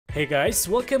Hey guys,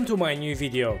 welcome to my new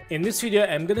video. In this video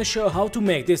I'm gonna show how to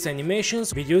make these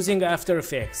animations with using After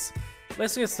Effects.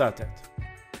 Let's get started.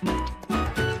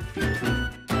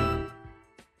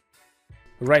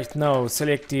 Right now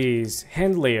select this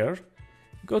hand layer,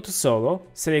 go to solo,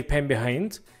 select pen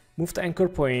behind, move the anchor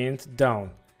point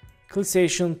down, click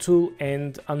selection tool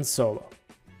and unsolo.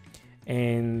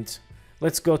 And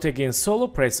let's go to again solo,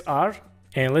 press R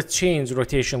and let's change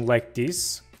rotation like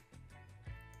this.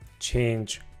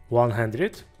 Change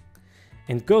 100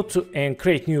 and go to and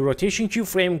create new rotation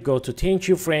keyframe, go to 10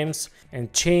 keyframes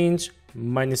and change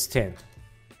 -10.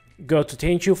 Go to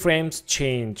 10 keyframes,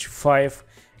 change 5,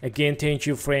 again 10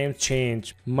 keyframes,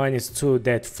 change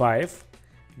 -2.5.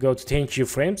 Go to 10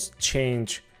 keyframes,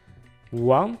 change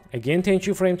 1, again 10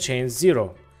 keyframes, change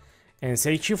 0. And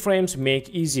say keyframes make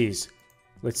easies.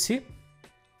 Let's see.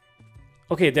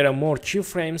 Okay, there are more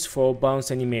keyframes for bounce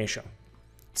animation.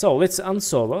 So let's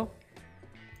unsolo.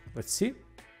 Let's see.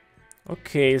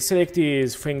 Okay, select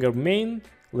this finger main.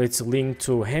 Let's link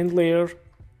to hand layer.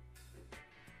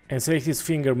 And select this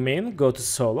finger main. Go to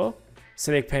solo.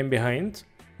 Select pen behind.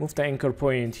 Move the anchor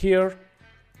point here.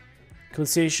 Click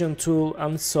selection tool,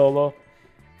 unsolo.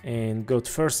 And go to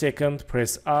first second.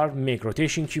 Press R. Make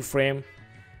rotation keyframe.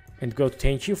 And go to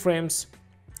 10 keyframes.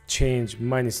 Change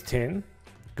 -10.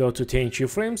 Go to 10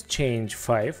 keyframes. Change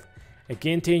 5.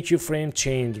 Again 10 keyframe.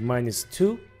 Change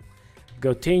 -2.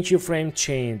 Go 10 keyframe,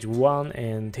 change 1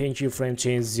 and 10 keyframe,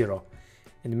 change 0.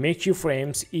 And make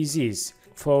keyframes easy.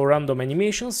 For random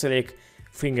animation, select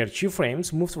finger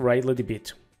keyframes, move to right a little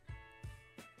bit.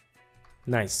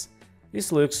 Nice.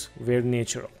 This looks very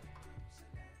natural.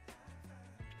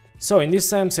 So in this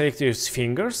time, select these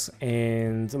fingers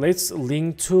and let's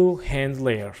link to hand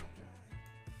layer.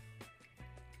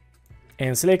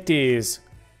 And select this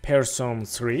person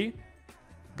 3.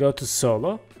 Go to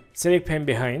solo, select pen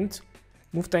behind.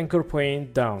 Move the anchor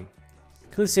point down,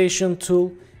 click selection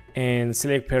tool and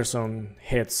select person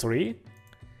head 3.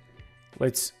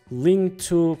 Let's link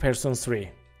to person 3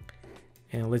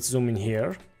 and let's zoom in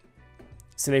here.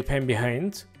 Select pen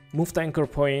behind, move the anchor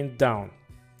point down,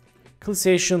 click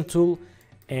selection tool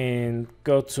and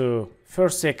go to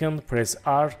first second, press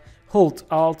R, hold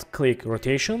Alt, click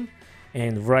rotation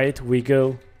and right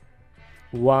wiggle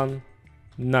 1,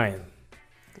 9.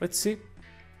 Let's see.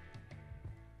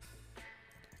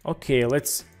 Okay,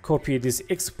 let's copy this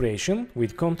expression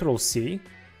with Ctrl C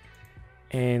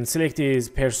and select this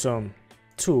person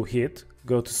 2 hit,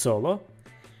 go to solo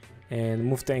and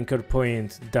move the anchor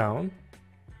point down.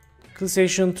 Click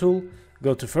selection tool,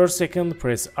 go to first second,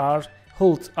 press R,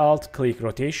 hold Alt, click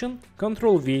rotation,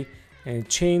 Ctrl V and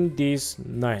change this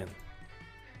 9.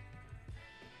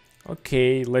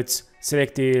 Okay, let's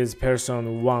select this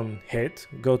person 1 head,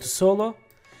 go to solo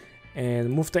and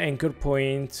move the anchor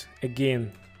point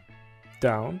again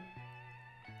down.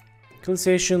 Click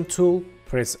selection tool,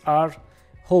 press R,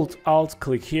 hold Alt,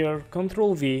 click here,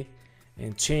 Ctrl V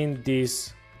and change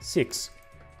this 6.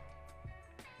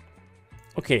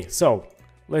 Okay, so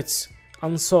let's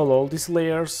unsolo all these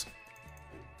layers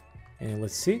and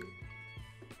let's see.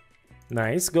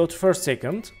 Nice, go to first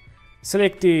second,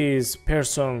 select this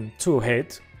person 2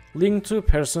 head, link to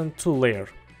person 2 layer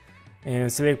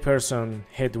and select person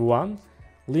head 1,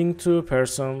 link to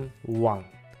person 1.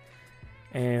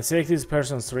 And select this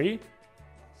person 3,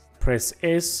 press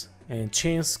S and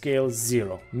change scale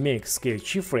 0, make scale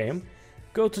keyframe,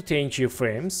 go to 10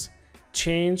 keyframes,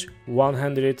 change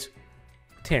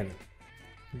 110,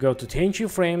 go to 10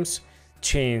 keyframes,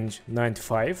 change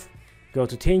 95, go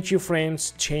to 10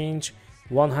 keyframes, change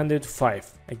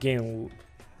 105, again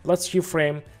last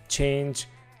keyframe, change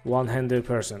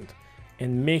 100%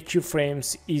 and make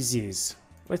keyframes easy.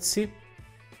 Let's see.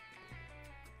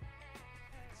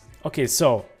 Okay,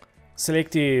 so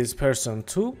select this person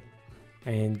 2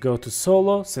 and go to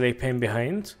solo, select pen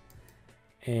behind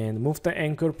and move the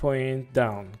anchor point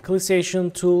down. Click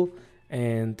selection tool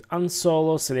and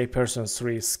unsolo, select person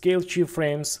 3, scale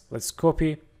keyframes, let's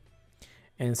copy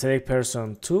and select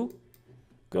person 2.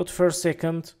 Go to first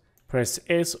second, press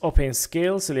S, open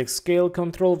scale, select scale,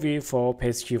 Ctrl V for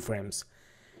paste keyframes.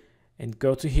 And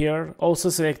go to here,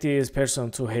 also select this person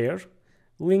 2 hair,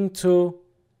 link to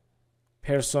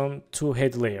person 2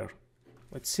 head layer.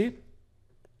 Let's see.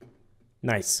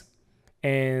 Nice.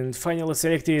 And finally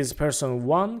select this person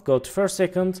 1, go to first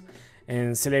second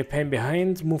and select pen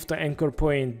behind, move the anchor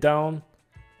point down,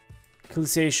 click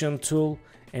selection tool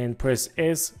and press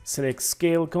S, select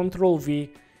scale, Ctrl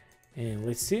V and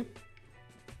let's see.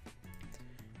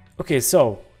 Okay,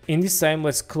 so in this time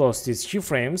let's close these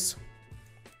keyframes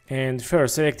and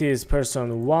first select this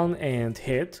person 1 and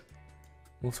head,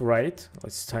 move to right,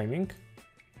 let's timing.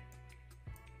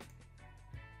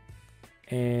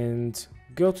 and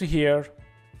go to here,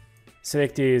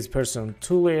 select these person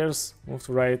 2 layers, move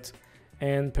to right,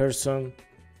 and person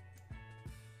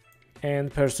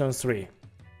 3.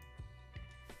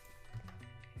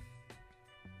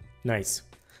 Nice.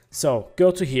 So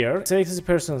go to here, select this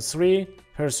person 3,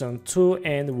 person 2,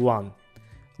 and 1.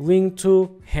 Link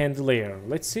to hand layer.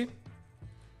 Let's see.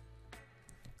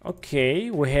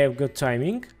 Okay, we have good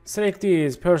timing. Select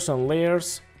these person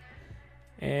layers,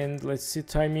 and let's see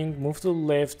timing. Move to the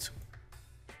left.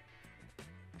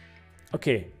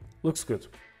 Okay, looks good.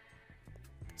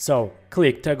 So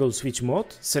click toggle switch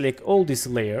mode, select all these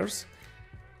layers,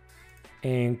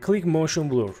 and click motion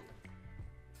blur.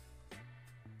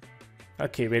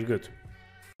 Okay, very good.